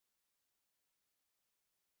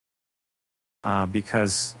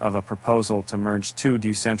because of a proposal to merge two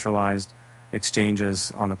decentralized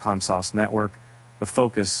exchanges on the Comsos network. The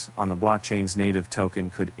focus on the blockchain's native token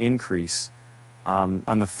could increase. On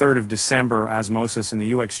the 3rd of December, Osmosis and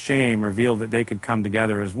the UX chain revealed that they could come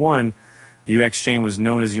together as one. The UX chain was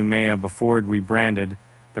known as Umea before it rebranded.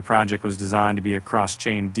 The project was designed to be a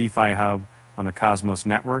cross-chain DeFi hub on the Cosmos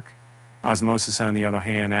network. Osmosis, on the other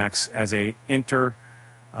hand, acts as a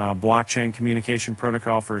blockchain communication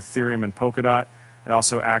protocol for Ethereum and Polkadot. It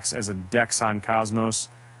also acts as a DEX on Cosmos.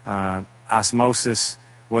 Osmosis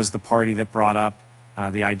was the party that brought up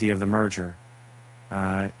the idea of the merger.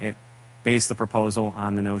 It based the proposal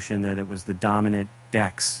on the notion that it was the dominant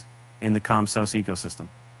DEX in the Comsos ecosystem.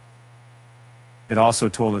 It also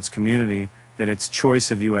told its community that its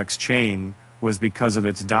choice of UX chain was because of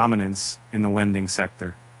its dominance in the lending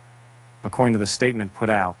sector. According to the statement put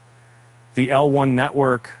out, the L1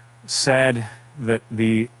 network said that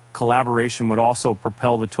the collaboration would also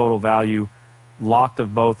propel the total value locked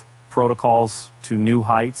of both protocols to new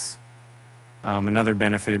heights. Another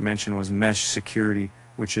benefit it mentioned was mesh security,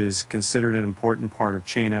 which is considered an important part of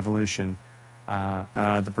chain evolution.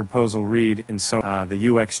 The proposal read, and so the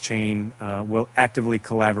UX chain will actively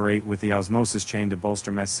collaborate with the Osmosis chain to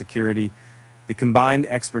bolster mesh security. The combined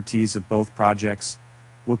expertise of both projects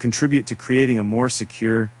will contribute to creating a more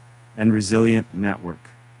secure and resilient network,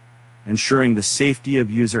 ensuring the safety of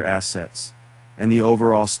user assets and the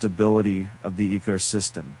overall stability of the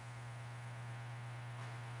ecosystem.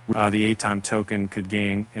 The ATOM token could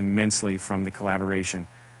gain immensely from the collaboration.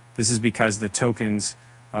 This is because the tokens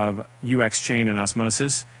of UX chain and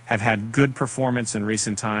Osmosis have had good performance in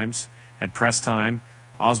recent times. At press time,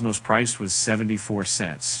 Osmos price was 74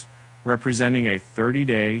 cents, representing a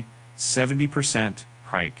 30-day 70%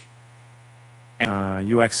 hike.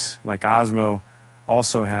 UX, like Osmo,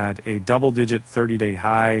 also had a double-digit 30-day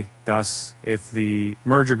high. Thus, if the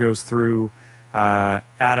merger goes through,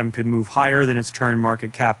 Atom could move higher than its current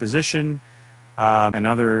market cap position.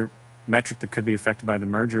 Another metric that could be affected by the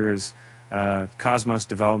merger is Cosmos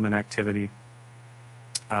development activity.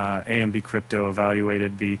 AMB Crypto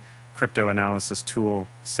evaluated the crypto analysis tool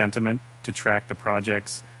Sentiment to track the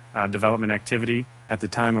project's development activity. At the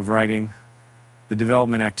time of writing, the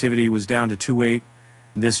development activity was down to 2.8.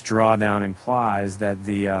 This drawdown implies that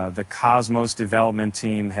the Cosmos development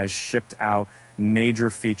team has shipped out major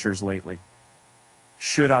features lately.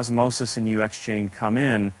 Should Osmosis and UX chain come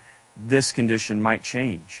in, this condition might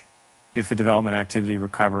change. If the development activity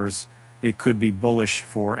recovers, it could be bullish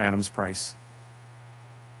for Atom's price.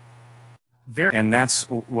 And that's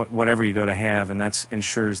whatever you go to have, and that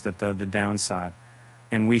ensures that the downside.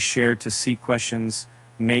 And we shared to see questions,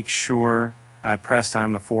 make sure at press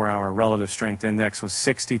time the 4-hour relative strength index was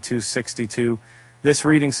 62.62. This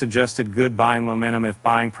reading suggested good buying momentum. If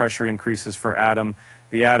buying pressure increases for Atom,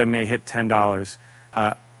 the Atom may hit $10.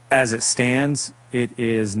 As it stands, it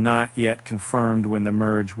is not yet confirmed when the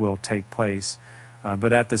merge will take place.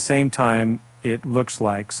 But at the same time, it looks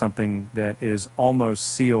like something that is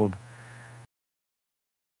almost sealed